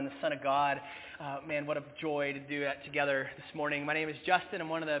the Son of God. Man, what a joy to do that together this morning. My name is Justin. I'm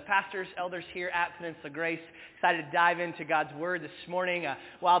one of the pastors, elders here at Peninsula Grace. Excited to dive into God's Word this morning.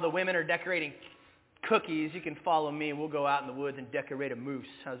 While the women are decorating cookies, you can follow me and we'll go out in the woods and decorate a moose.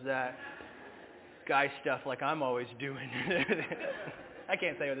 How's that? Guy stuff like I'm always doing. I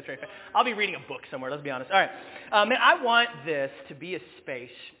can't say with a straight face. I'll be reading a book somewhere, let's be honest. All right. Man, I want this to be a space.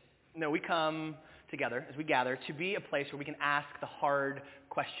 We come together as we gather to be a place where we can ask the hard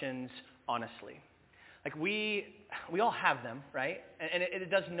questions honestly. Like we all have them, right? And it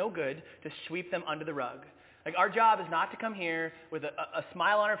does no good to sweep them under the rug. Like our job is not to come here with a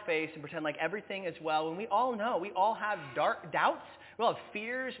smile on our face and pretend like everything is well. And we all know, we all have doubts, we all have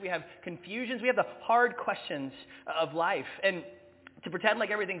fears, we have confusions, we have the hard questions of life. And to pretend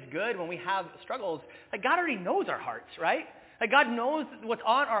like everything's good when we have struggles, like God already knows our hearts, right? Like God knows what's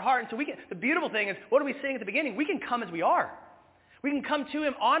on our heart. And so the beautiful thing is, what are we saying at the beginning? We can come as we are. We can come to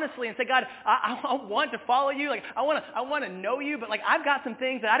him honestly and say, God, I want to follow you. Like I want to know you, but like I've got some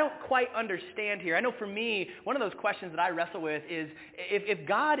things that I don't quite understand here. I know for me, one of those questions that I wrestle with is, if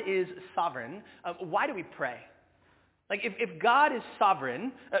God is sovereign, why do we pray? Like if God is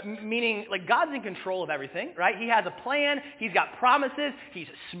sovereign, meaning like God's in control of everything, right? He has a plan. He's got promises. He's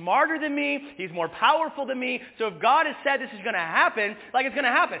smarter than me. He's more powerful than me. So if God has said this is going to happen, like it's going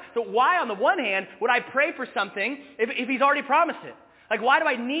to happen. So why on the one hand would I pray for something if he's already promised it? Like why do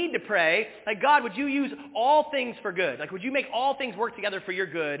I need to pray? Like God, would you use all things for good? Like would you make all things work together for your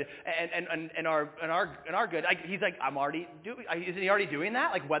good and our good? He's like, isn't he already doing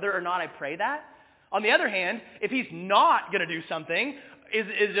that? Like whether or not I pray that? On the other hand, if he's not going to do something, is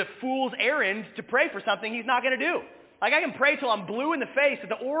it a fool's errand to pray for something he's not going to do? Like I can pray till I'm blue in the face that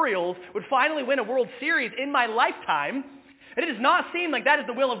the Orioles would finally win a World Series in my lifetime, and it does not seem like that is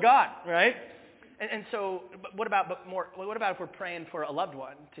the will of God, right? And so, what about if we're praying for a loved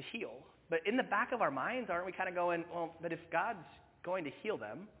one to heal? But in the back of our minds, aren't we kind of going, well, but if God's going to heal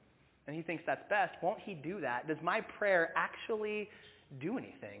them, and he thinks that's best, won't he do that? Does my prayer actually do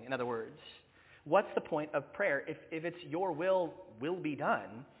anything? In other words, what's the point of prayer? If it's your will be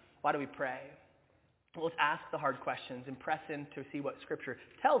done, why do we pray? Well, let's ask the hard questions and press in to see what Scripture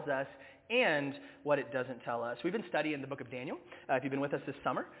tells us and what it doesn't tell us. We've been studying the book of Daniel, if you've been with us this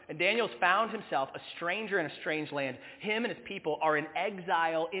summer. And Daniel's found himself a stranger in a strange land. Him and his people are in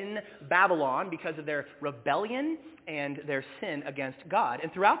exile in Babylon because of their rebellion and their sin against God.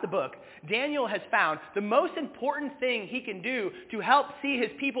 And throughout the book, Daniel has found the most important thing he can do to help see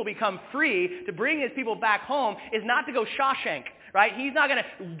his people become free, to bring his people back home, is not to go Shawshank. Right? He's not going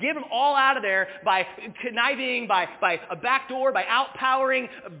to give them all out of there by conniving, by a back door, by outpowering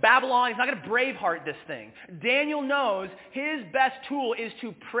Babylon. He's not going to Braveheart this thing. Daniel knows his best tool is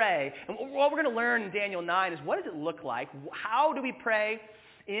to pray. And what we're going to learn in Daniel 9 is, what does it look like? How do we pray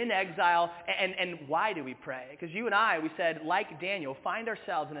in exile, and why do we pray? Because you and I, we said, like Daniel, find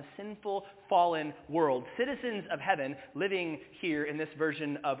ourselves in a sinful, fallen world, citizens of heaven living here in this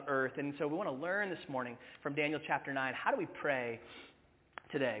version of earth. And so we want to learn this morning from Daniel chapter 9, how do we pray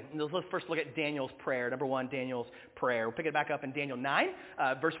today? And let's first look at Daniel's prayer. Number one, Daniel's prayer. We'll pick it back up in Daniel 9,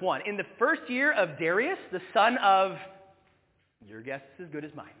 verse 1. In the first year of Darius, the son of, your guess is as good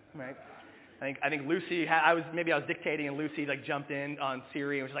as mine, right? I think Lucy, I was dictating and Lucy like jumped in on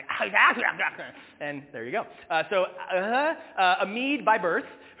Siri and was like, and there you go. A Mede by birth,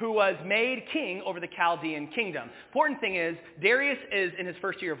 who was made king over the Chaldean kingdom. Important thing is, Darius is in his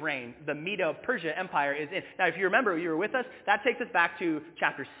first year of reign. The Medo-Persia Empire is in. Now, if you remember, you were with us, that takes us back to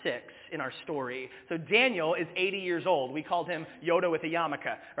chapter 6 in our story. So Daniel is 80 years old. We called him Yoda with a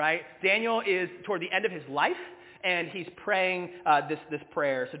yarmulke, right? Daniel is toward the end of his life, and he's praying this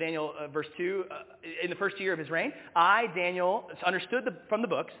prayer. So Daniel, verse 2, in the first year of his reign, I, Daniel, understood from the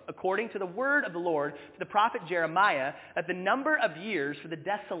books, according to the word of the Lord, to the prophet Jeremiah, that the number of years for the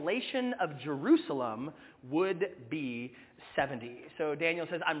desolation of Jerusalem would be 70. So Daniel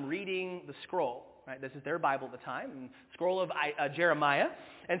says, I'm reading the scroll. Right? This is their Bible at the time, scroll of Jeremiah.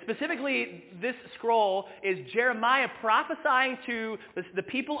 And specifically, this scroll is Jeremiah prophesying to the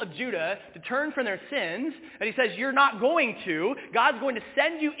people of Judah to turn from their sins. And he says, you're not going to. God's going to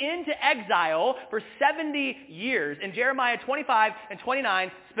send you into exile for 70 years. And Jeremiah 25 and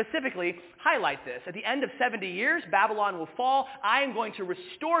 29 specifically highlight this. At the end of 70 years, Babylon will fall. I am going to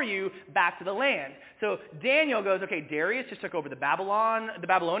restore you back to the land. So Daniel goes, okay, Darius just took over the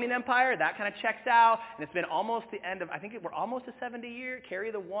Babylonian Empire. That kind of checks out. And it's been almost the end of, I think we're almost to 70 years.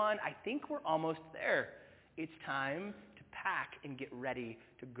 Carry the one. I think we're almost there. It's time to pack and get ready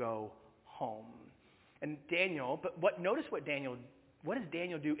to go home. And Daniel, notice what does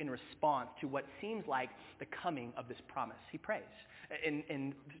Daniel do in response to what seems like the coming of this promise? He prays.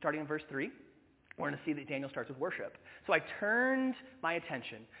 Starting in verse 3, we're going to see that Daniel starts with worship. So I turned my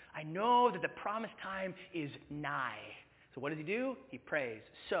attention. I know that the promised time is nigh. So what does he do? He prays.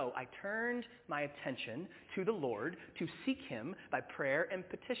 So I turned my attention to the Lord to seek him by prayer and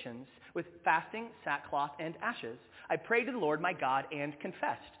petitions with fasting, sackcloth, and ashes. I prayed to the Lord my God and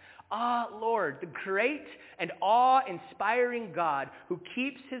confessed. Ah, Lord, the great and awe-inspiring God who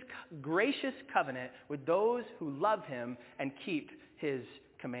keeps his gracious covenant with those who love him and keep his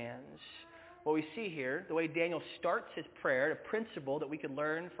commands. What we see here, the way Daniel starts his prayer, a principle that we can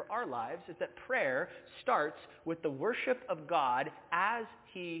learn for our lives, is that prayer starts with the worship of God as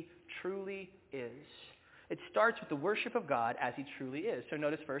he truly is. It starts with the worship of God as he truly is. So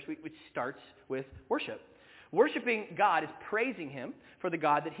notice first, which starts with worship. Worshiping God is praising him for the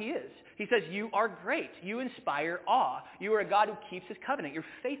God that he is. He says, you are great. You inspire awe. You are a God who keeps his covenant. You're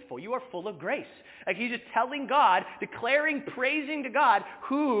faithful. You are full of grace. Like he's just telling God, declaring, praising to God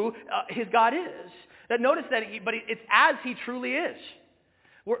who his God is. That notice that, but it's as he truly is.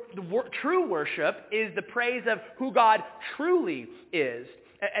 True worship is the praise of who God truly is.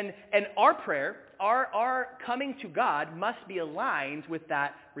 And our prayer, our coming to God must be aligned with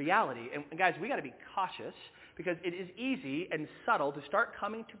that reality. And guys, we got to be cautious because it is easy and subtle to start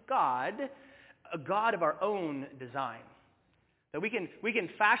coming to God, a God of our own design. That we can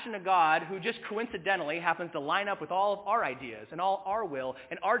fashion a God who just coincidentally happens to line up with all of our ideas and all our will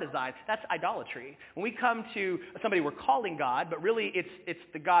and our design. That's idolatry. When we come to somebody we're calling God, but really it's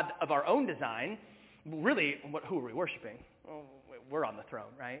the God of our own design, really, who are we worshiping? Well, we're on the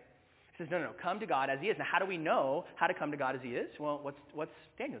throne, right? He says, no, come to God as he is. Now, how do we know how to come to God as he is? Well, what's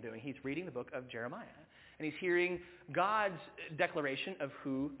Daniel doing? He's reading the book of Jeremiah. And he's hearing God's declaration of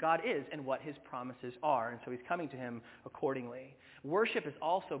who God is and what his promises are. And so he's coming to him accordingly. Worship is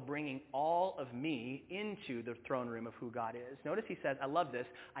also bringing all of me into the throne room of who God is. Notice he says, I love this,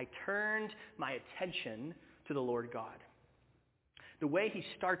 I turned my attention to the Lord God. The way he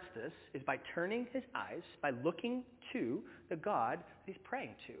starts this is by turning his eyes, by looking to the God that he's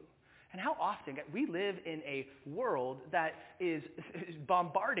praying to. And how often we live in a world that is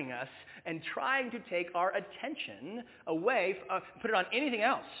bombarding us and trying to take our attention away, put it on anything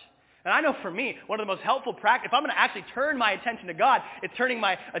else. And I know for me, one of the most helpful practice, if I'm going to actually turn my attention to God, it's turning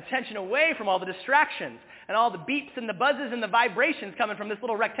my attention away from all the distractions and all the beeps and the buzzes and the vibrations coming from this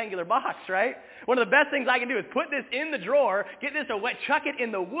little rectangular box, right? One of the best things I can do is put this in the drawer, get this away, chuck it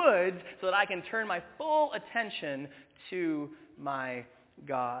in the woods so that I can turn my full attention to my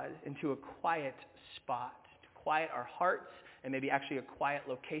God, into a quiet spot, to quiet our hearts and maybe actually a quiet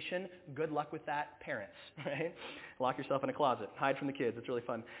location. Good luck with that, parents, right? Lock yourself in a closet. Hide from the kids. It's really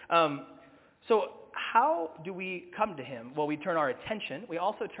fun. So how do we come to him? Well, we turn our attention. We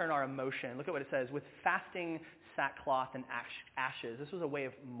also turn our emotion. Look at what it says. With fasting, sackcloth, and ashes. This was a way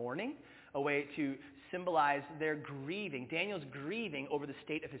of mourning, a way to symbolize their grieving. Daniel's grieving over the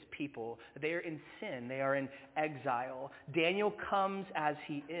state of his people. They are in sin. They are in exile. Daniel comes as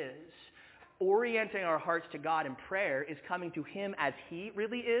he is. Orienting our hearts to God in prayer is coming to him as he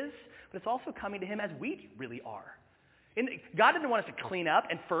really is, but it's also coming to him as we really are. God doesn't want us to clean up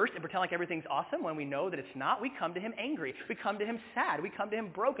and pretend like everything's awesome when we know that it's not. We come to him angry. We come to him sad. We come to him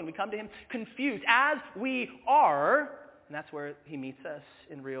broken. We come to him confused as we are, and that's where he meets us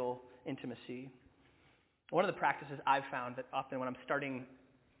in real intimacy. One of the practices I've found that often when I'm starting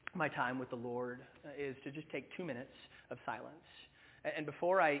my time with the Lord is to just take 2 minutes of silence. And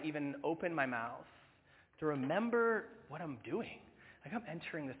before I even open my mouth, to remember what I'm doing. Like I'm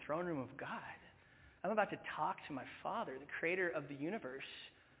entering the throne room of God. I'm about to talk to my Father, the creator of the universe.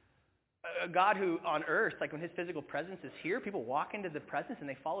 A God who on earth, like when his physical presence is here, people walk into the presence and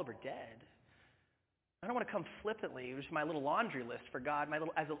they fall over dead. I don't want to come flippantly, just my little laundry list for God,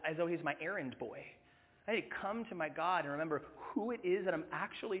 as though he's my errand boy. I need to come to my God and remember who it is that I'm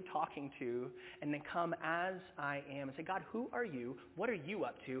actually talking to, and then come as I am and say, God, who are you? What are you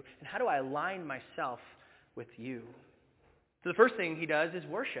up to? And how do I align myself with you? So the first thing he does is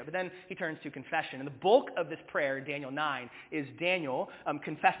worship. But then he turns to confession. And the bulk of this prayer in Daniel 9 is Daniel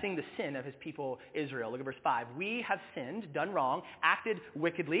confessing the sin of his people Israel. Look at verse 5. We have sinned, done wrong, acted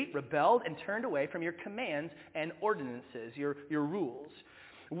wickedly, rebelled, and turned away from your commands and ordinances, your rules.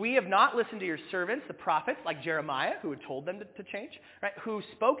 We have not listened to your servants, the prophets, like Jeremiah, who had told them to change, right? Who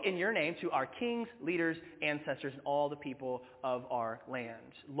spoke in your name to our kings, leaders, ancestors, and all the people of our land.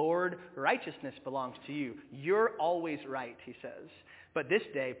 Lord, righteousness belongs to you. You're always right, he says. But this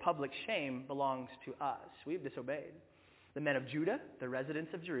day, public shame belongs to us. We've disobeyed. The men of Judah, the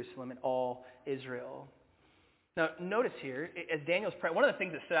residents of Jerusalem, and all Israel. Now, notice here, as Daniel's praying, one of the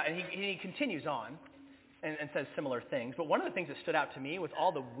things that stood out, and he continues on, and says similar things. But one of the things that stood out to me was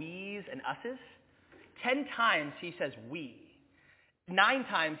all the we's and us's. 10 times he says we. 9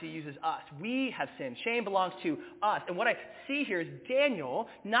 times he uses us. We have sinned. Shame belongs to us. And what I see here is Daniel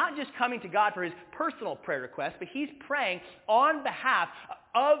not just coming to God for his personal prayer request, but he's praying on behalf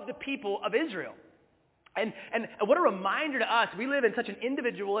of the people of Israel. And what a reminder to us, we live in such an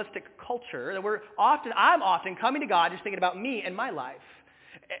individualistic culture that I'm often coming to God just thinking about me and my life.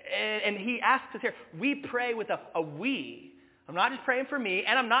 And he asks us here, we pray with a we. I'm not just praying for me,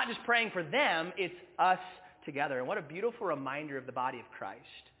 and I'm not just praying for them, it's us together. And what a beautiful reminder of the body of Christ.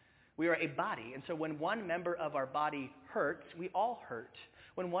 We are a body, and so when one member of our body hurts, we all hurt.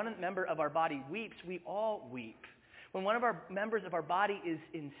 When one member of our body weeps, we all weep. When one of our members of our body is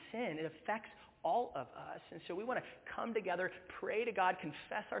in sin, it affects all of us. And so we want to come together, pray to God,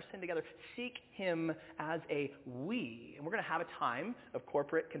 confess our sin together, seek him as a we. And we're going to have a time of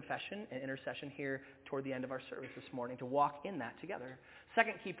corporate confession and intercession here toward the end of our service this morning to walk in that together.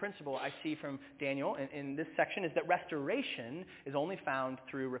 Second key principle I see from Daniel in this section is that restoration is only found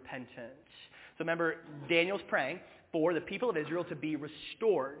through repentance. So remember, Daniel's praying for the people of Israel to be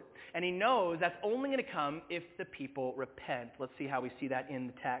restored. And he knows that's only going to come if the people repent. Let's see how we see that in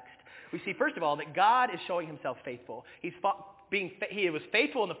the text. We see, first of all, that God is showing himself faithful. He was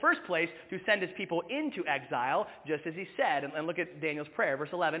faithful in the first place to send his people into exile, just as he said. And look at Daniel's prayer, verse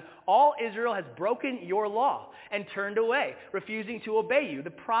 11. All Israel has broken your law and turned away, refusing to obey you.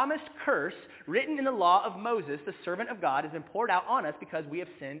 The promised curse written in the law of Moses, the servant of God, has been poured out on us because we have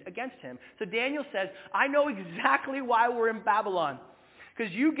sinned against him. So Daniel says, I know exactly why we're in Babylon.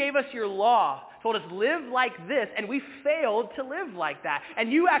 Because you gave us your law, told us live like this, and we failed to live like that.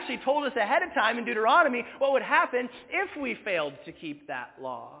 And you actually told us ahead of time in Deuteronomy what would happen if we failed to keep that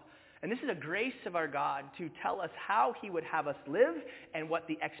law. And this is a grace of our God to tell us how he would have us live and what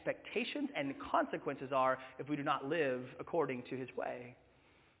the expectations and consequences are if we do not live according to his way.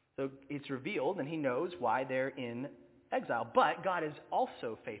 So it's revealed, and he knows why they're in exile. But God is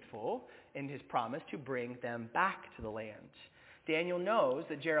also faithful in his promise to bring them back to the land. Daniel knows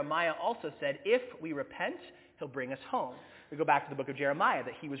that Jeremiah also said, if we repent, he'll bring us home. We go back to the book of Jeremiah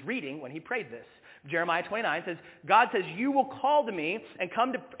that he was reading when he prayed this. Jeremiah 29 says, God says, you will call to me and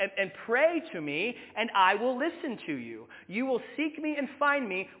come to and pray to me, and I will listen to you. You will seek me and find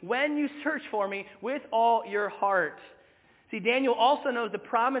me when you search for me with all your heart. See, Daniel also knows the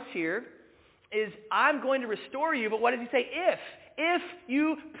promise here is I'm going to restore you, but what does he say? If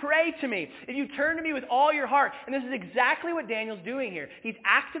you pray to me, if you turn to me with all your heart. And this is exactly what Daniel's doing here. He's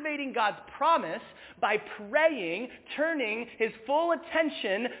activating God's promise by praying, turning his full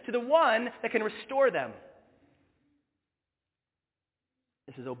attention to the one that can restore them.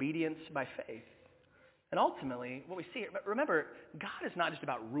 This is obedience by faith. And ultimately, what we see here, remember, God is not just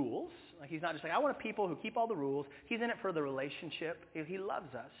about rules. Like he's not just like, I want people who keep all the rules. He's in it for the relationship. He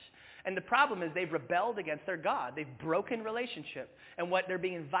loves us. And the problem is they've rebelled against their God. They've broken relationship. And what they're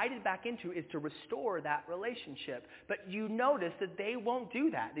being invited back into is to restore that relationship. But you notice that they won't do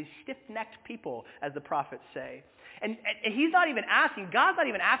that. These stiff-necked people, as the prophets say. And he's not even asking, God's not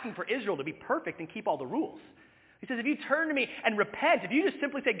even asking for Israel to be perfect and keep all the rules. He says, if you turn to me and repent, if you just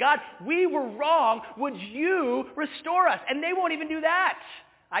simply say, God, we were wrong, would you restore us? And they won't even do that.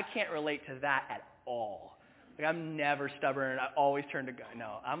 I can't relate to that at all. Like, I'm never stubborn. I always turn to God.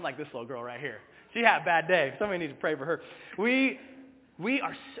 No, I'm like this little girl right here. She had a bad day. Somebody needs to pray for her. We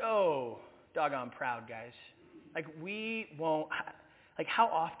are so doggone proud, guys. Like, we won't, like, how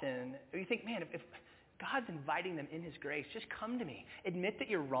often, you think, man, if God's inviting them in his grace, just come to me. Admit that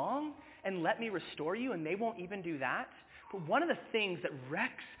you're wrong and let me restore you, and they won't even do that. But one of the things that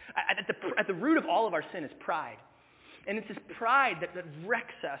wrecks, at the root of all of our sin is pride. And it's this pride that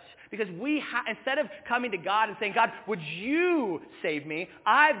wrecks us because instead of coming to God and saying, God, would you save me?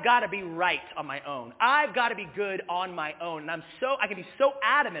 I've got to be right on my own. I've got to be good on my own. And I can be so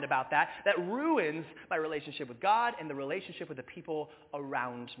adamant about that ruins my relationship with God and the relationship with the people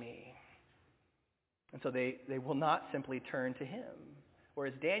around me. And so they will not simply turn to him.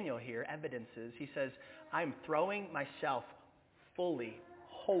 Whereas Daniel here evidences, he says, I'm throwing myself fully,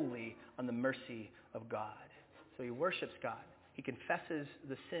 wholly on the mercy of God. So he worships God. He confesses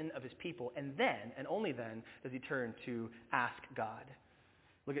the sin of his people. And then, and only then, does he turn to ask God.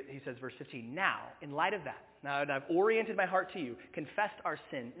 Look at, he says, verse 15, now, in light of that, now that I've oriented my heart to you, confessed our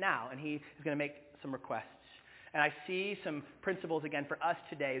sin now. And he is going to make some requests. And I see some principles again for us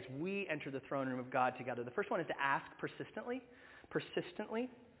today as we enter the throne room of God together. The first one is to ask persistently. Persistently.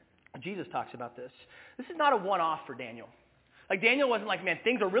 Jesus talks about this. This is not a one-off for Daniel. Like Daniel wasn't like, man,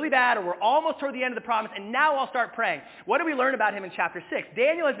 things are really bad or we're almost toward the end of the promise and now I'll start praying. What do we learn about him in chapter 6?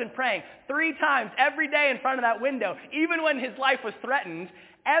 Daniel has been praying 3 times every day in front of that window, even when his life was threatened,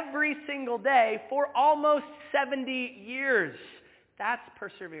 every single day for almost 70 years. That's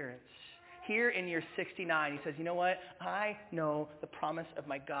perseverance. Here in year 69, he says, you know what? I know the promise of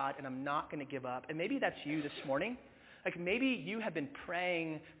my God and I'm not going to give up. And maybe that's you this morning. Like maybe you have been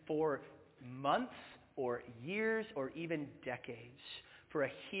praying for months or years or even decades for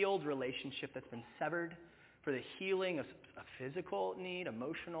a healed relationship that's been severed, for the healing of a physical need,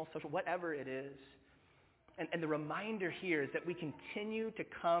 emotional, social, whatever it is. And the reminder here is that we continue to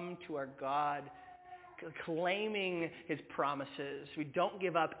come to our God claiming his promises. We don't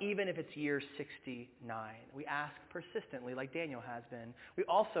give up even if it's year 69. We ask persistently like Daniel has been. We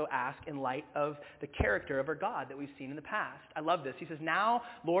also ask in light of the character of our God that we've seen in the past. I love this. He says, now,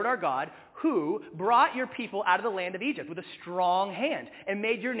 Lord our God, who brought your people out of the land of Egypt with a strong hand and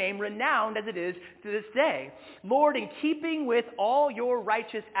made your name renowned as it is to this day. Lord, in keeping with all your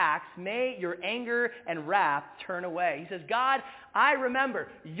righteous acts, may your anger and wrath turn away. He says, God, I remember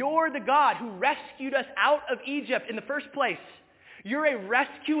you're the God who rescued us out of Egypt in the first place. You're a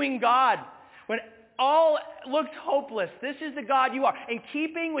rescuing God. When all looked hopeless, this is the God you are. In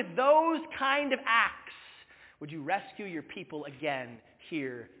keeping with those kind of acts, would you rescue your people again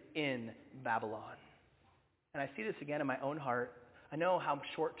here in Babylon? And I see this again in my own heart. I know how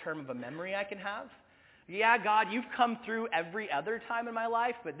short-term of a memory I can have. Yeah, God, you've come through every other time in my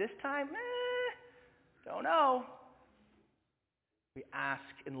life, but this time, don't know. We ask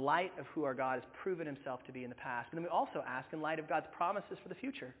in light of who our God has proven himself to be in the past. And then we also ask in light of God's promises for the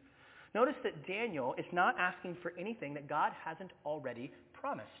future. Notice that Daniel is not asking for anything that God hasn't already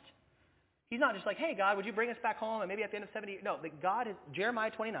promised. He's not just like, hey, God, would you bring us back home and maybe at the end of 70 years? No, that God is,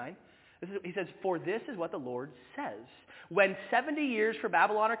 Jeremiah 29, he says, for this is what the Lord says. When 70 years for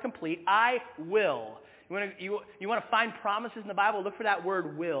Babylon are complete, I will. You want to find promises in the Bible? Look for that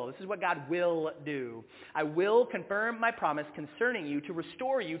word will. This is what God will do. I will confirm my promise concerning you to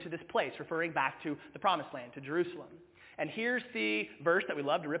restore you to this place, referring back to the promised land, to Jerusalem. And here's the verse that we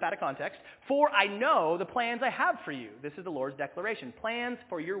love to rip out of context. For I know the plans I have for you. This is the Lord's declaration. Plans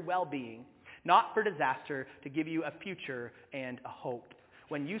for your well-being, not for disaster, to give you a future and a hope.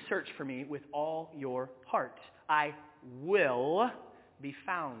 When you search for me with all your heart, I will be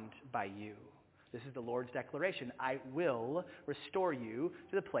found by you. This is the Lord's declaration. I will restore you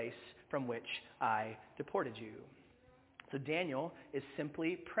to the place from which I deported you. So Daniel is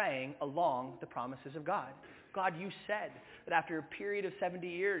simply praying along the promises of God. God, you said that after a period of 70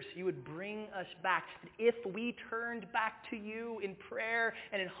 years, you would bring us back. If we turned back to you in prayer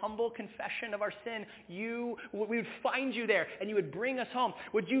and in humble confession of our sin, we would find you there and you would bring us home.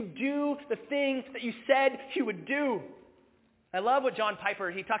 Would you do the thing that you said you would do? I love what John Piper,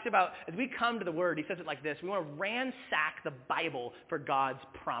 he talks about, as we come to the Word, he says it like this: we want to ransack the Bible for God's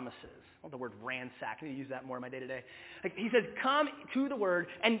promises. I love the word ransack. I need to use that more in my day-to-day. Like he says, come to the Word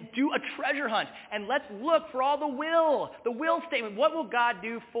and do a treasure hunt, and let's look for all the will statement. What will God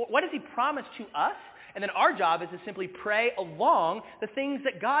do for, what has he promised to us? And then our job is to simply pray along the things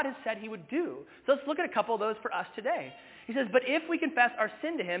that God has said he would do. So let's look at a couple of those for us today. He says, but if we confess our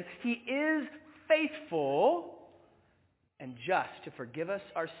sin to him, he is faithful and just to forgive us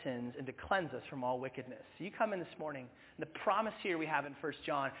our sins and to cleanse us from all wickedness. So you come in this morning, and the promise here we have in 1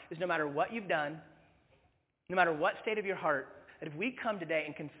 John is no matter what you've done, no matter what state of your heart, that if we come today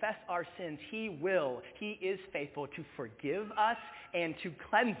and confess our sins, he is faithful to forgive us and to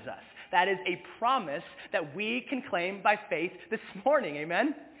cleanse us. That is a promise that we can claim by faith this morning,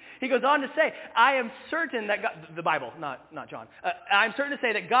 amen? He goes on to say, I am certain that God, the Bible, not John. I'm certain to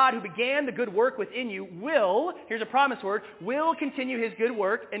say that God who began the good work within you will, here's a promise word, will continue his good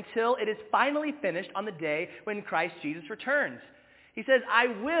work until it is finally finished on the day when Christ Jesus returns. He says, I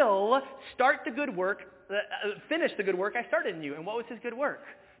will start the good work, finish the good work I started in you. And what was his good work?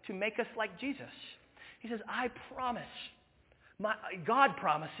 To make us like Jesus. He says, I promise. God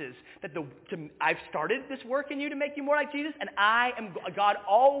promises that I've started this work in you to make you more like Jesus, and God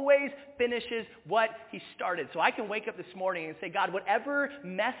always finishes what he started. So I can wake up this morning and say, God, whatever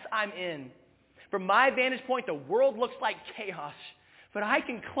mess I'm in, from my vantage point, the world looks like chaos, but I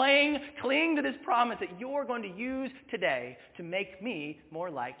can cling to this promise that you're going to use today to make me more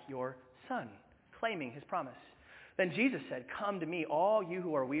like your son, claiming his promise. Then Jesus said, come to me, all you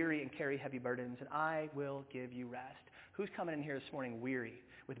who are weary and carry heavy burdens, and I will give you rest. Who's coming in here this morning weary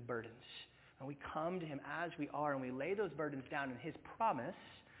with burdens? And we come to him as we are, and we lay those burdens down, and his promise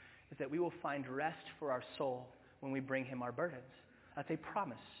is that we will find rest for our soul when we bring him our burdens. That's a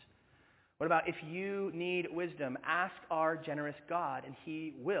promise. What about if you need wisdom? Ask our generous God, and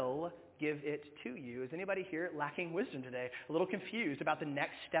he will give it to you. Is anybody here lacking wisdom today? A little confused about the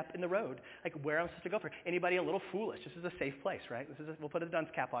next step in the road, like where I'm supposed to go for? Anybody a little foolish? This is a safe place, right? We'll put a dunce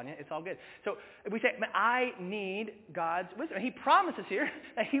cap on you. It's all good. So we say, I need God's wisdom. And he promises here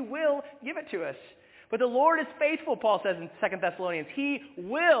that he will give it to us. But the Lord is faithful, Paul says in 2 Thessalonians. He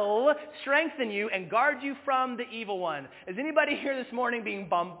will strengthen you and guard you from the evil one. Is anybody here this morning being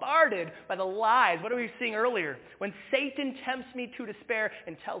bombarded by the lies? What are we seeing earlier? When Satan tempts me to despair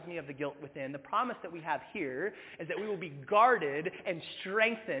and tells me of the guilt within, the promise that we have here is that we will be guarded and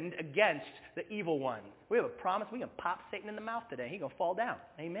strengthened against the evil one. We have a promise. We can pop Satan in the mouth today. He's going to fall down.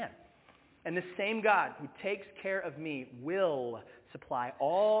 Amen. And the same God who takes care of me will supply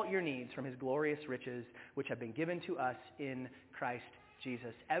all your needs from his glorious riches, which have been given to us in Christ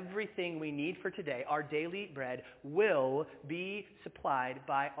Jesus. Everything we need for today, our daily bread, will be supplied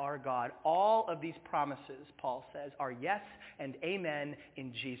by our God. All of these promises, Paul says, are yes and amen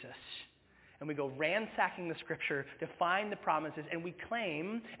in Jesus. And we go ransacking the scripture to find the promises, and we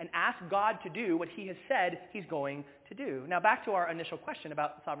claim and ask God to do what he has said he's going to do. Now back to our initial question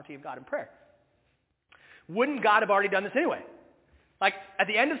about the sovereignty of God in prayer. Wouldn't God have already done this anyway? Like at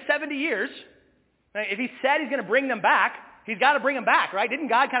the end of 70 years, right, if he said he's going to bring them back, he's got to bring them back, right? Didn't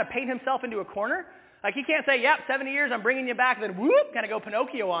God kind of paint himself into a corner? Like he can't say, yep, 70 years, I'm bringing you back, then whoop, kind of go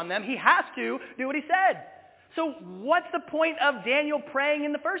Pinocchio on them. He has to do what he said. So what's the point of Daniel praying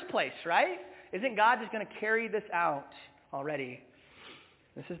in the first place, right? Isn't God just going to carry this out already?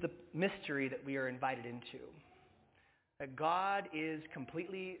 This is the mystery that we are invited into. That God is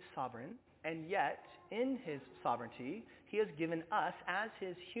completely sovereign, and yet in his sovereignty, he has given us, as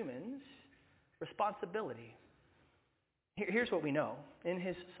his humans, responsibility. Here's what we know. In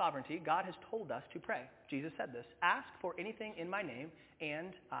his sovereignty, God has told us to pray. Jesus said this, ask for anything in my name,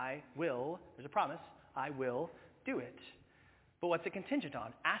 and I will, there's a promise, I will do it. But what's it contingent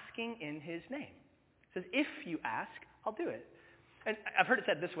on? Asking in his name. It says, if you ask, I'll do it. And I've heard it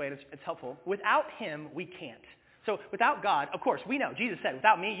said this way, and it's helpful. Without him, we can't. So without God, of course, we know, Jesus said,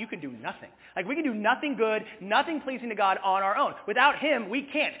 without me, you can do nothing. Like we can do nothing good, nothing pleasing to God on our own. Without him, we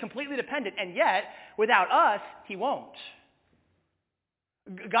can't. It's completely dependent. And yet, without us, he won't.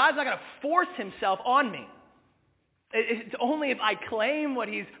 God's not going to force himself on me. It's only if I claim what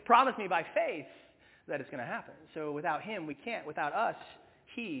he's promised me by faith that it's going to happen. So without him, we can't. Without us,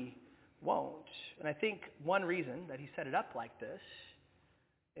 he won't. And I think one reason that he set it up like this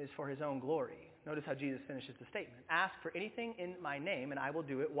is for his own glory. Notice how Jesus finishes the statement. Ask for anything in my name, and I will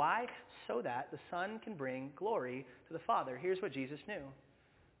do it. Why? So that the Son can bring glory to the Father. Here's what Jesus knew.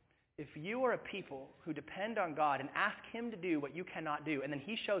 If you are a people who depend on God and ask him to do what you cannot do, and then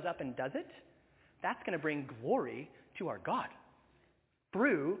he shows up and does it, that's going to bring glory to our God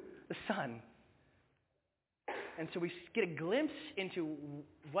through the Son. And so we get a glimpse into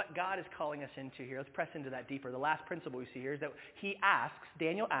what God is calling us into here. Let's press into that deeper. The last principle we see here is that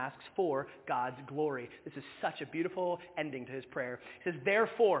Daniel asks for God's glory. This is such a beautiful ending to his prayer. He says,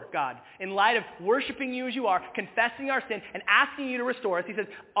 therefore, God, in light of worshiping you as you are, confessing our sin, and asking you to restore us, he says,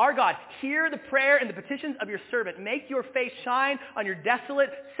 our God, hear the prayer and the petitions of your servant. Make your face shine on your desolate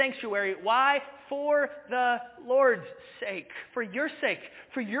sanctuary. Why? For the Lord's sake, for your sake,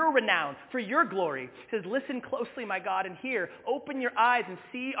 for your renown, for your glory. He says, listen closely, my God, and hear. Open your eyes and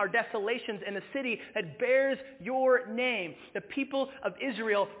see our desolations in the city that bears your name. The people of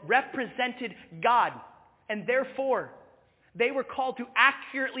Israel represented God, and therefore they were called to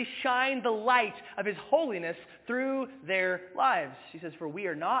accurately shine the light of his holiness through their lives. He says, for we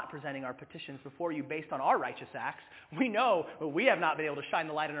are not presenting our petitions before you based on our righteous acts. We know we have not been able to shine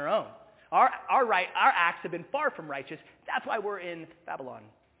the light on our own. Our acts have been far from righteous. That's why we're in Babylon.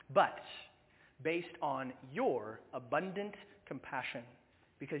 But based on your abundant compassion,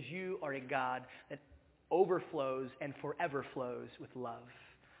 because you are a God that overflows and forever flows with love.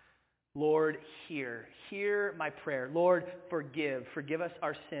 Lord, hear my prayer. Lord, forgive us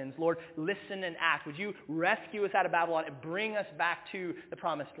our sins. Lord, listen and act. Would you rescue us out of Babylon and bring us back to the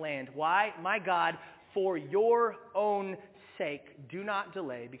promised land? Why? My God, for your own sake, do not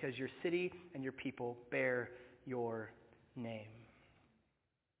delay, because your city and your people bear your name.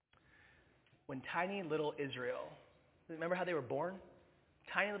 When tiny little Israel, remember how they were born?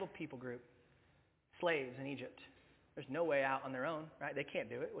 Tiny little people group, slaves in Egypt. There's no way out on their own, right? They can't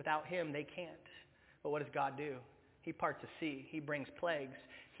do it. Without him, they can't. But what does God do? He parts the sea. He brings plagues.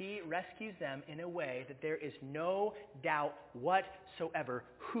 He rescues them in a way that there is no doubt whatsoever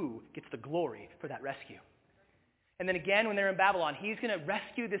who gets the glory for that rescue. And then again, when they're in Babylon, he's going to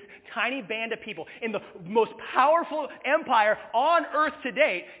rescue this tiny band of people in the most powerful empire on earth to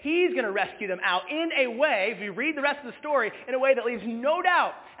date. He's going to rescue them out in a way, if you read the rest of the story, in a way that leaves no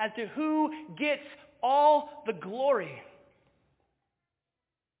doubt as to who gets all the glory.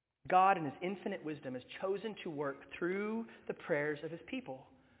 God, in his infinite wisdom, has chosen to work through the prayers of his people.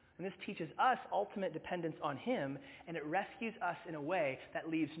 And this teaches us ultimate dependence on him, and it rescues us in a way that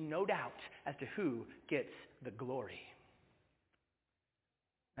leaves no doubt as to who gets the glory.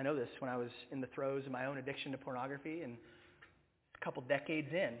 I know this when I was in the throes of my own addiction to pornography, and a couple decades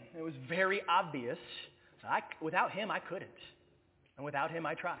in, it was very obvious that without him I couldn't. And without him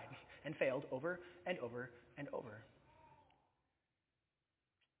I tried and failed over and over and over.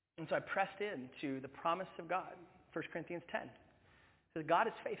 And so I pressed into the promise of God, 1 Corinthians 10. It says, God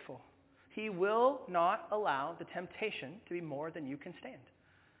is faithful. He will not allow the temptation to be more than you can stand.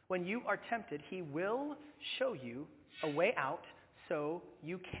 When you are tempted, he will show you a way out so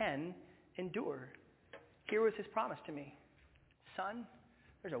you can endure. Here was his promise to me. Son,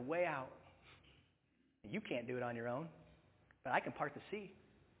 there's a way out. You can't do it on your own, but I can part the sea.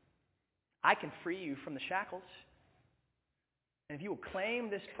 I can free you from the shackles. And if you will claim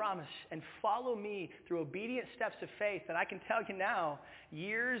this promise and follow me through obedient steps of faith, then I can tell you now,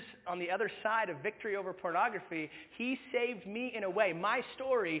 years on the other side of victory over pornography, he saved me in a way. My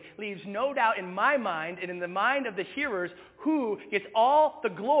story leaves no doubt in my mind and in the mind of the hearers who gets all the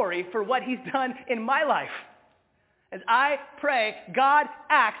glory for what he's done in my life. As I pray, God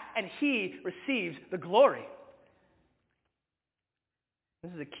acts and he receives the glory.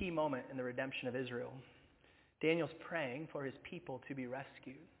 This is a key moment in the redemption of Israel. Daniel's praying for his people to be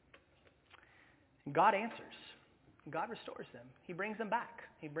rescued. And God answers. God restores them. He brings them back.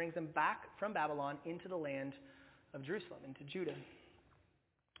 He brings them back from Babylon into the land of Jerusalem, into Judah.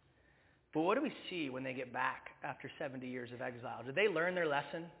 But what do we see when they get back after 70 years of exile? Did they learn their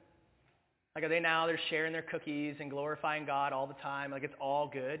lesson? Like, are they're sharing their cookies and glorifying God all the time? Like, it's all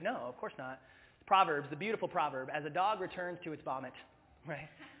good? No, of course not. Proverbs, the beautiful proverb, as a dog returns to its vomit, right?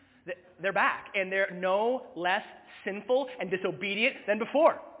 They're back, and they're no less sinful and disobedient than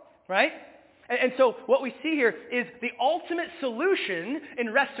before, right? And so what we see here is the ultimate solution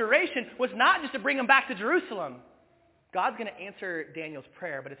in restoration was not just to bring them back to Jerusalem. God's going to answer Daniel's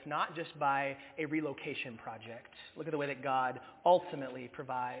prayer, but it's not just by a relocation project. Look at the way that God ultimately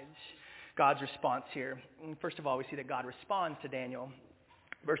provides God's response here. First of all, we see that God responds to Daniel.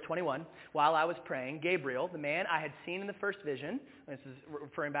 Verse 21, while I was praying, Gabriel, the man I had seen in the first vision, this is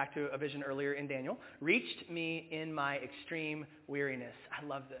referring back to a vision earlier in Daniel, reached me in my extreme weariness. I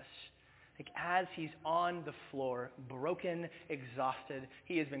love this. Like, as he's on the floor, broken, exhausted,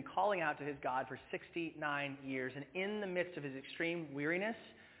 he has been calling out to his God for 69 years. And in the midst of his extreme weariness,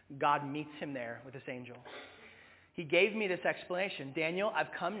 God meets him there with this angel. He gave me this explanation. Daniel,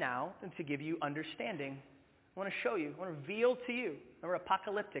 I've come now to give you understanding. I want to show you, I want to reveal to you. Remember,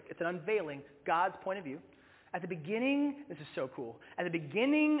 apocalyptic, it's an unveiling, God's point of view. At the beginning, this is so cool, at the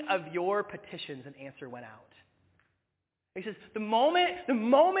beginning of your petitions, an answer went out. He says, the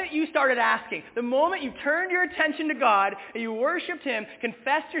moment you started asking, the moment you turned your attention to God, and you worshiped him,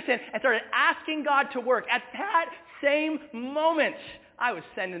 confessed your sin, and started asking God to work, at that same moment, I was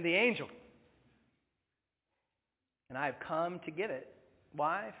sending the angel. And I have come to give it.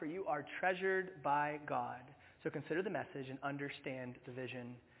 Why? For you are treasured by God. So consider the message and understand the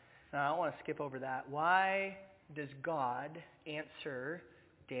vision. Now, I don't want to skip over that. Why does God answer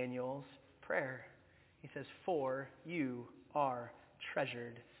Daniel's prayer? He says, for you are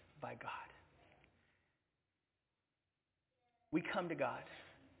treasured by God. We come to God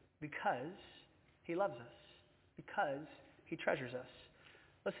because he loves us, because he treasures us.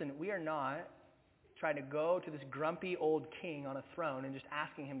 Listen, we are not trying to go to this grumpy old king on a throne and just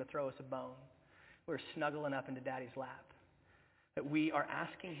asking him to throw us a bone. We're snuggling up into Daddy's lap. That we are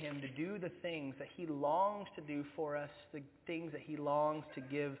asking him to do the things that he longs to do for us, the things that he longs to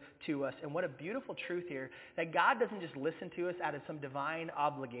give to us. And what a beautiful truth here, that God doesn't just listen to us out of some divine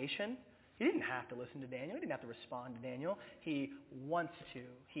obligation. He didn't have to listen to Daniel. He didn't have to respond to Daniel. He wants to.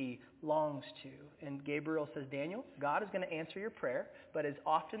 He longs to. And Gabriel says, Daniel, God is going to answer your prayer, but as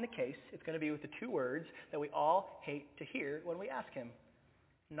often the case, it's going to be with the two words that we all hate to hear when we ask him.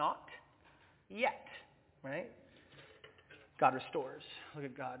 Not yet, right? God restores. Look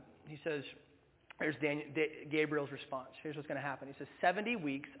at God. He says, here's Gabriel's response. Here's what's going to happen. He says, 70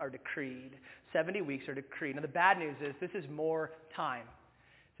 weeks are decreed. 70 weeks are decreed. Now the bad news is this is more time.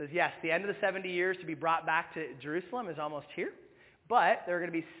 It says, yes, the end of the 70 years to be brought back to Jerusalem is almost here, But there's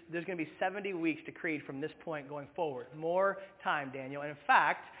going to be 70 weeks decreed from this point going forward. More time, Daniel. And in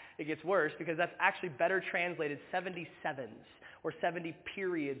fact, it gets worse because that's actually better translated 70 sevens or 70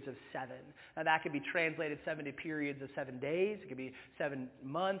 periods of 7. Now that could be translated 70 periods of 7 days. It could be 7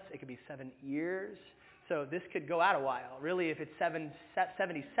 months. It could be 7 years. So this could go out a while. Really, if it's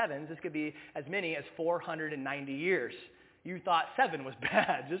 77s, this could be as many as 490 years. You thought 7 was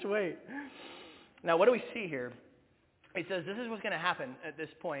bad. Just wait. Now, what do we see here? He says, this is what's going to happen at this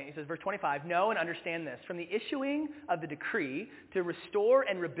point. He says, verse 25, know and understand this. From the issuing of the decree to restore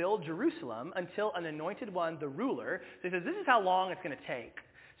and rebuild Jerusalem until an anointed one, the ruler. So he says, this is how long it's going to take.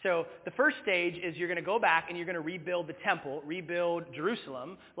 So the first stage is you're going to go back and you're going to rebuild the temple, rebuild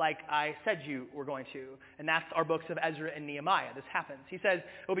Jerusalem like I said you were going to. And that's our books of Ezra and Nehemiah. This happens. He says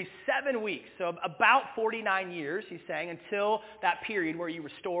it will be 7 weeks, so about 49 years, he's saying, until that period where you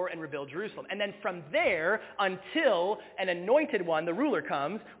restore and rebuild Jerusalem. And then from there until an anointed one, the ruler,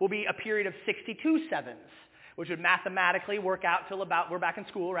 comes, will be a period of 62 sevens, which would mathematically work out till about, we're back in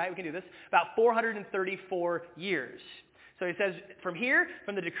school, right? We can do this, about 434 years. So he says from here,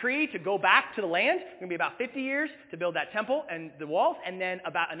 from the decree to go back to the land, it's going to be about 50 years to build that temple and the walls, and then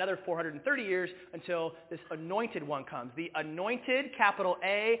about another 430 years until this anointed one comes. The anointed, capital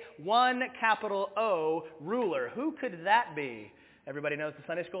A, one, capital O, ruler. Who could that be? Everybody knows the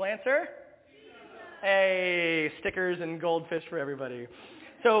Sunday school answer? Hey, stickers and goldfish for everybody.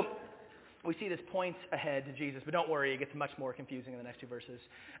 So we see this points ahead to Jesus, but don't worry, it gets much more confusing in the next 2 verses.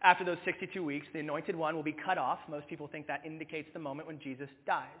 After those 62 weeks, the anointed one will be cut off. Most people think that indicates the moment when Jesus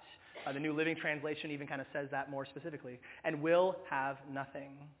dies. The New Living Translation even kind of says that more specifically. And will have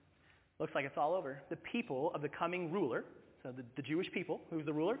nothing. Looks like it's all over. The people of the coming ruler, so the Jewish people, who's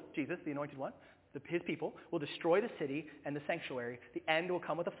the ruler? Jesus, the anointed one. His people will destroy the city and the sanctuary. The end will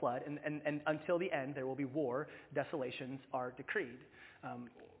come with a flood, and until the end there will be war. Desolations are decreed.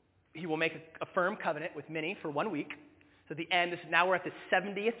 He will make a firm covenant with many for 1 week. So at the end, now we're at the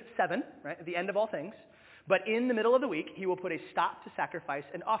 70th seven, right, at the end of all things. But in the middle of the week, he will put a stop to sacrifice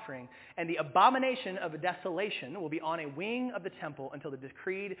and offering. And the abomination of desolation will be on a wing of the temple until the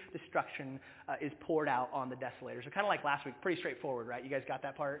decreed destruction is poured out on the desolators. So kind of like last week, pretty straightforward, right? You guys got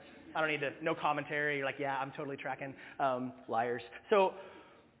that part? I don't need no commentary. You're like, yeah, I'm totally tracking. Liars. So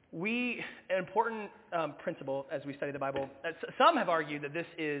an important principle as we study the Bible, some have argued that this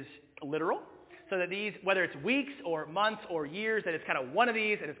is literal, so that these, whether it's weeks or months or years, that it's kind of one of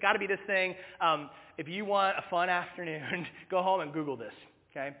these and it's got to be this thing. If you want a fun afternoon, go home and Google this,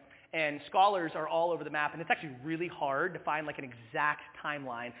 okay? And scholars are all over the map, and it's actually really hard to find like an exact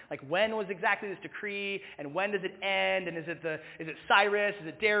timeline. Like when was exactly this decree, and when does it end, and is it Cyrus, is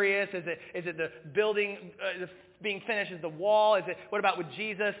it Darius, is it the building being finished, is the wall, what about with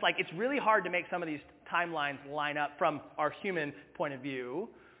Jesus? Like it's really hard to make some of these timelines line up from our human point of view.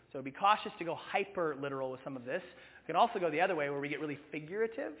 So be cautious to go hyper literal with some of this. It can also go the other way where we get really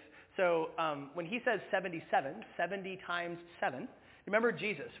figurative. So when he says 77, 70 times 7, remember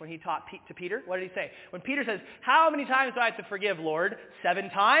Jesus when he taught to Peter? What did he say? When Peter says, how many times do I have to forgive, Lord? 7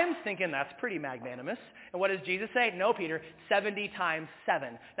 times? Thinking that's pretty magnanimous. And what does Jesus say? No, Peter, 70 times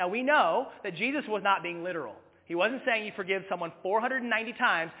 7. Now we know that Jesus was not being literal. He wasn't saying you forgive someone 490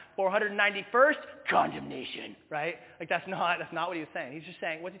 times, 491st, condemnation, right? Like that's not what he was saying. He's just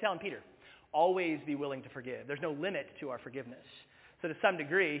saying, what's he telling Peter? Always be willing to forgive. There's no limit to our forgiveness. So to some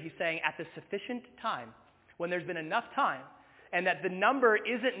degree, he's saying at the sufficient time, when there's been enough time, and that the number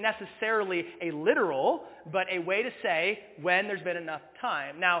isn't necessarily a literal, but a way to say when there's been enough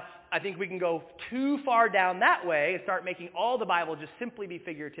time. Now, I think we can go too far down that way and start making all the Bible just simply be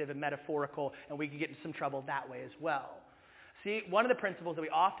figurative and metaphorical, and we can get into some trouble that way as well. See, one of the principles that we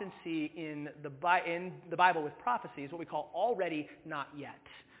often see in the Bible with prophecy is what we call already not yet.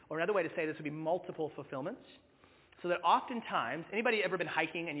 Or another way to say this would be multiple fulfillments. So that oftentimes, anybody ever been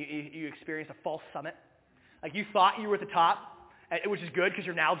hiking and you experience a false summit? Like you thought you were at the top, which is good because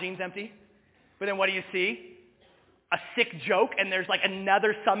your Nalgene's empty. But then what do you see? A sick joke, and there's like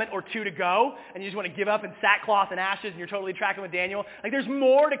another summit or 2 to go, and you just want to give up in sackcloth and ashes, and you're totally tracking with Daniel. Like there's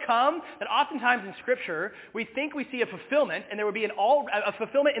more to come. That oftentimes in Scripture, we think we see a fulfillment, and there will be a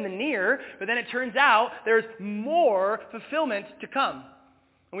fulfillment in the near, but then it turns out there's more fulfillment to come.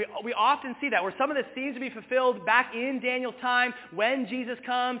 And we often see that, where some of this seems to be fulfilled back in Daniel's time when Jesus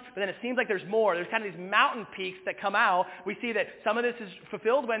comes, but then it seems like there's more. There's kind of these mountain peaks that come out. We see that some of this is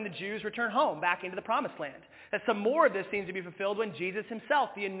fulfilled when the Jews return home, back into the promised land. That some more of this seems to be fulfilled when Jesus himself,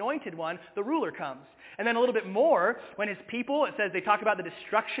 the anointed one, the ruler, comes. And then a little bit more when his people, it says they talk about the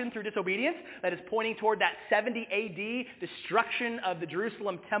destruction through disobedience, that is pointing toward that 70 AD destruction of the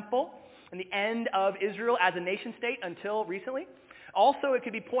Jerusalem temple and the end of Israel as a nation state until recently. Also, it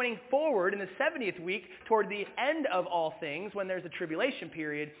could be pointing forward in the 70th week toward the end of all things when there's the tribulation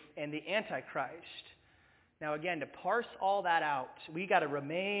period and the Antichrist. Now again, to parse all that out, we got to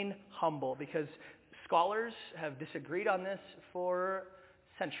remain humble because scholars have disagreed on this for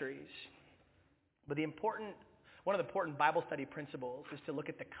centuries. But one of the important Bible study principles is to look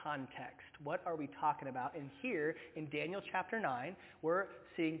at the context. What are we talking about? And here in Daniel chapter 9, we're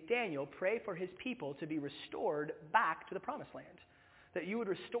seeing Daniel pray for his people to be restored back to the promised land. That you would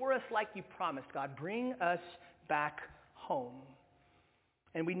restore us like you promised, God. Bring us back home.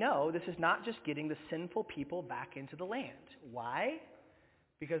 And we know this is not just getting the sinful people back into the land. Why?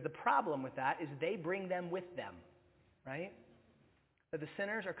 Because the problem with that is they bring them with them, right? That the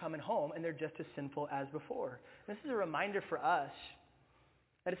sinners are coming home and they're just as sinful as before. This is a reminder for us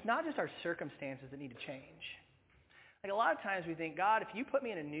that it's not just our circumstances that need to change. Like a lot of times we think, God, if you put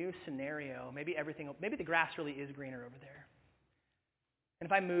me in a new scenario, maybe the grass really is greener over there. And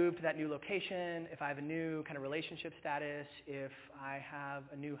if I move to that new location, if I have a new kind of relationship status, if I have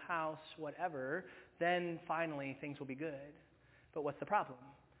a new house, whatever, then finally things will be good. But what's the problem?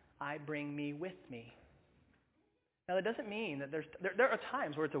 I bring me with me. Now that doesn't mean that there are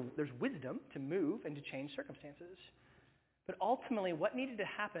times where there's wisdom to move and to change circumstances. But ultimately, what needed to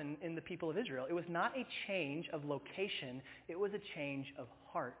happen in the people of Israel, it was not a change of location, it was a change of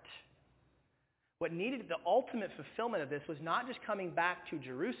heart. What needed the ultimate fulfillment of this was not just coming back to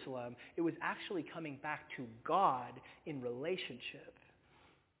Jerusalem, it was actually coming back to God in relationship.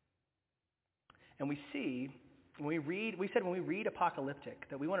 And we see, when we read Apocalyptic,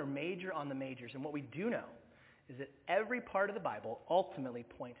 that we want to major on the majors. And what we do know is that every part of the Bible ultimately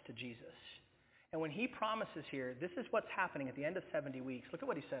points to Jesus. And when he promises here, this is what's happening at the end of 70 weeks. Look at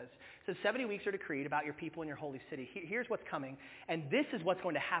what he says. He says, 70 weeks are decreed about your people in your holy city. Here's what's coming. And this is what's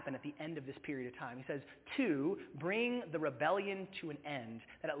going to happen at the end of this period of time. He says, 2, bring the rebellion to an end.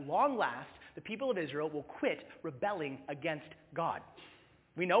 That at long last, the people of Israel will quit rebelling against God.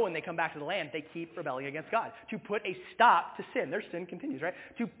 We know when they come back to the land, they keep rebelling against God. To put a stop to sin. Their sin continues, right?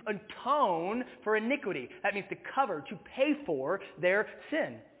 To atone for iniquity. That means to cover, to pay for their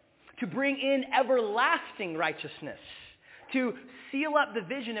sin. To bring in everlasting righteousness. To seal up the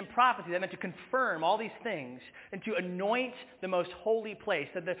vision and prophecy. That meant to confirm all these things. And to anoint the most holy place.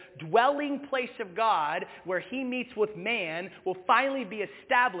 That the dwelling place of God, where he meets with man, will finally be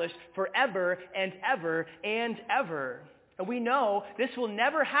established forever and ever and ever. And we know this will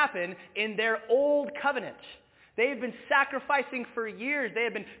never happen in their old covenant. They have been sacrificing for years. They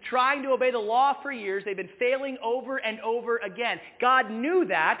have been trying to obey the law for years. They've been failing over and over again. God knew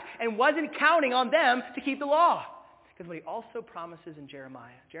that and wasn't counting on them to keep the law. Because what he also promises in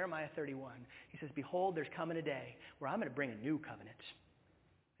Jeremiah 31, he says, behold, there's coming a day where I'm going to bring a new covenant.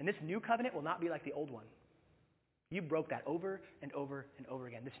 And this new covenant will not be like the old one. You broke that over and over and over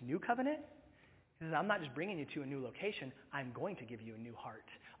again. This new covenant, he says, I'm not just bringing you to a new location. I'm going to give you a new heart.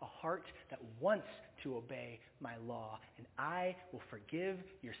 A heart that wants to obey my law. And I will forgive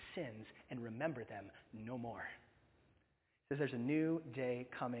your sins and remember them no more. He says there's a new day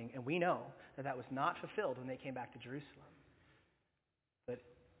coming. And we know that that was not fulfilled when they came back to Jerusalem. But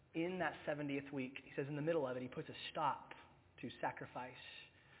in that 70th week, he says in the middle of it, he puts a stop to sacrifice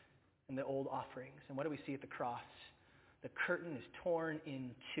and the old offerings. And what do we see at the cross? The curtain is torn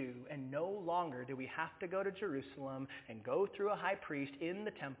in two, and no longer do we have to go to Jerusalem and go through a high priest in the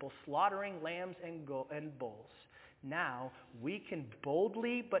temple slaughtering lambs and bulls. Now we can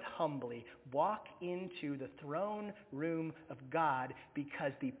boldly but humbly walk into the throne room of God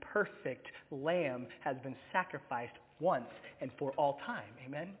because the perfect lamb has been sacrificed once and for all time.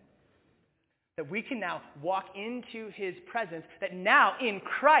 Amen? That we can now walk into his presence, that now in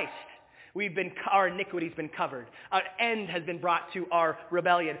Christ, our iniquity's been covered. An end has been brought to our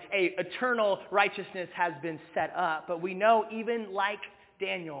rebellion. A eternal righteousness has been set up. But we know, even like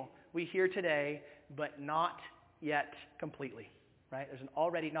Daniel, we hear today, but not yet completely. Right? There's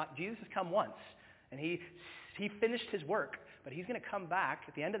Jesus has come once, and he finished his work, but he's going to come back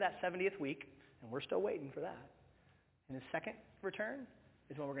at the end of that 70th week, and we're still waiting for that. In his second return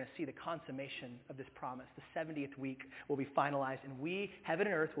is when we're going to see the consummation of this promise. The 70th week will be finalized, and heaven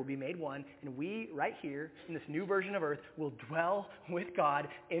and earth, will be made one, and we, right here, in this new version of earth, will dwell with God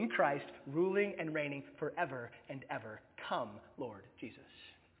in Christ, ruling and reigning forever and ever. Come, Lord Jesus.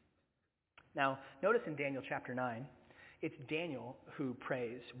 Now, notice in Daniel chapter 9, it's Daniel who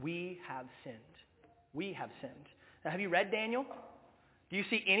prays, we have sinned. We have sinned. Now, have you read Daniel? Do you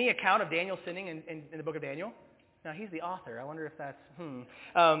see any account of Daniel sinning in the book of Daniel? Now, he's the author. I wonder if that's,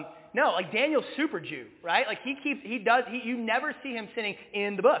 No, like Daniel's super Jew, right? Like you never see him sinning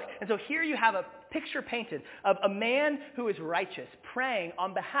in the book. And so here you have picture painted of a man who is righteous praying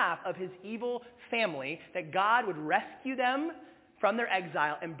on behalf of his evil family that God would rescue them from their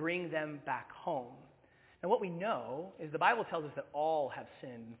exile and bring them back home. And what we know is the Bible tells us that all have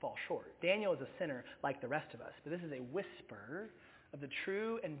sinned and fall short. Daniel is a sinner like the rest of us, but this is a whisper of the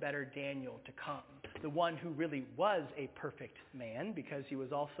true and better Daniel to come, the one who really was a perfect man because he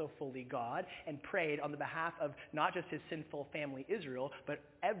was also fully God and prayed on the behalf of not just his sinful family Israel, but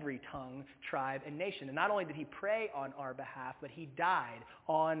every tongue, tribe, and nation. And not only did he pray on our behalf, but he died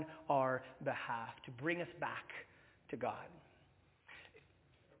on our behalf to bring us back to God.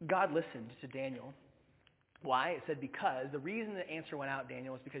 God listened to Daniel. Why? It said because the reason the answer went out,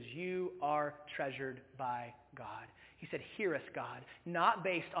 Daniel, is because you are treasured by God. He said, hear us, God, not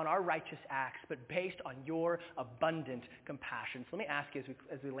based on our righteous acts, but based on your abundant compassion. So let me ask you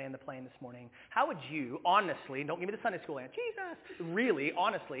as we land the plane this morning, how would you, honestly, don't give me the Sunday school answer, Jesus, really,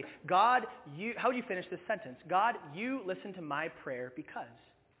 honestly, God, how would you finish this sentence? God, you listen to my prayer because.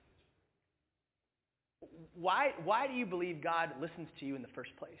 Why do you believe God listens to you in the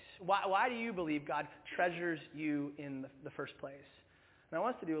first place? Why do you believe God treasures you in the first place? And I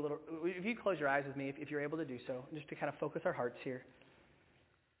want us to do a little, if you close your eyes with me, if you're able to do so, just to kind of focus our hearts here.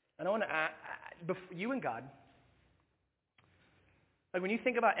 And I want to, you and God, like when you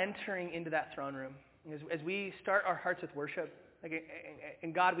think about entering into that throne room, as we start our hearts with worship, like,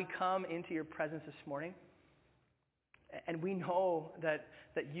 and God, we come into your presence this morning, and we know that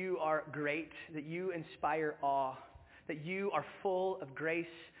you are great, that you inspire awe, that you are full of grace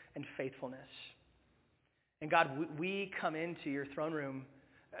and faithfulness. And God, we come into your throne room,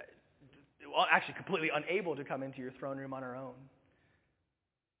 actually completely unable to come into your throne room on our own.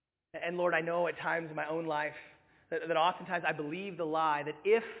 And Lord, I know at times in my own life that oftentimes I believe the lie that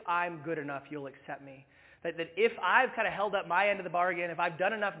if I'm good enough, you'll accept me. That if I've kind of held up my end of the bargain, if I've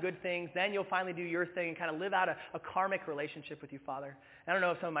done enough good things, then you'll finally do your thing and kind of live out a karmic relationship with you, Father. I don't know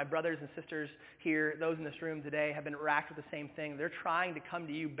if some of my brothers and sisters here, those in this room today, have been racked with the same thing. They're trying to come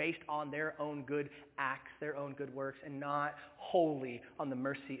to you based on their own good acts, their own good works, and not wholly on the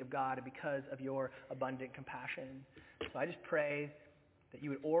mercy of God and because of your abundant compassion. So I just pray that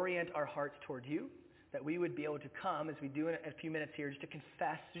you would orient our hearts toward you, that we would be able to come, as we do in a few minutes here, just to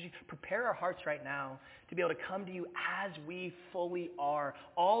confess, just prepare our hearts right now to be able to come to you as we fully are.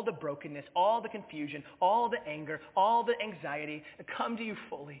 All the brokenness, all the confusion, all the anger, all the anxiety, and come to you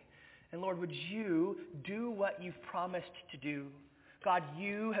fully. And Lord, would you do what you've promised to do? God,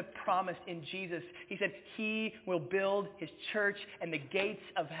 you have promised in Jesus. He said he will build his church and the gates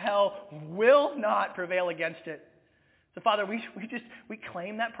of hell will not prevail against it. So Father, we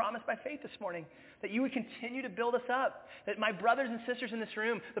claim that promise by faith this morning, that you would continue to build us up, that my brothers and sisters in this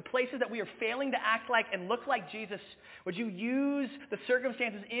room, the places that we are failing to act like and look like Jesus, would you use the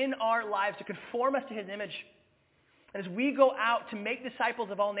circumstances in our lives to conform us to his image? And as we go out to make disciples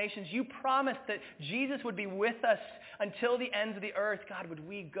of all nations, you promised that Jesus would be with us until the ends of the earth. God, would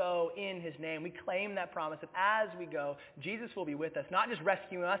we go in his name? We claim that promise that as we go, Jesus will be with us, not just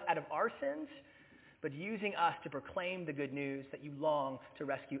rescuing us out of our sins, but using us to proclaim the good news that you long to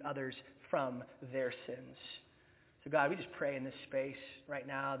rescue others from their sins. So God, we just pray in this space right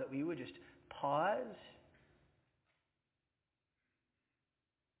now that we would just pause,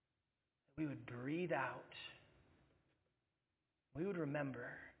 that we would breathe out, we would remember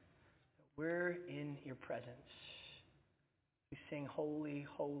that we're in your presence. We sing holy,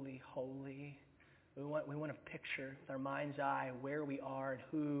 holy, holy. We want to picture with our mind's eye where we are and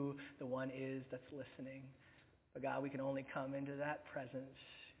who the one is that's listening. But God, we can only come into that presence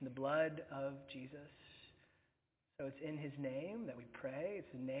in the blood of Jesus. So it's in his name that we pray.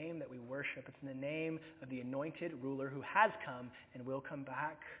 It's the name that we worship. It's in the name of the anointed ruler who has come and will come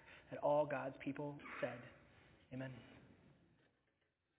back. And all God's people said, amen.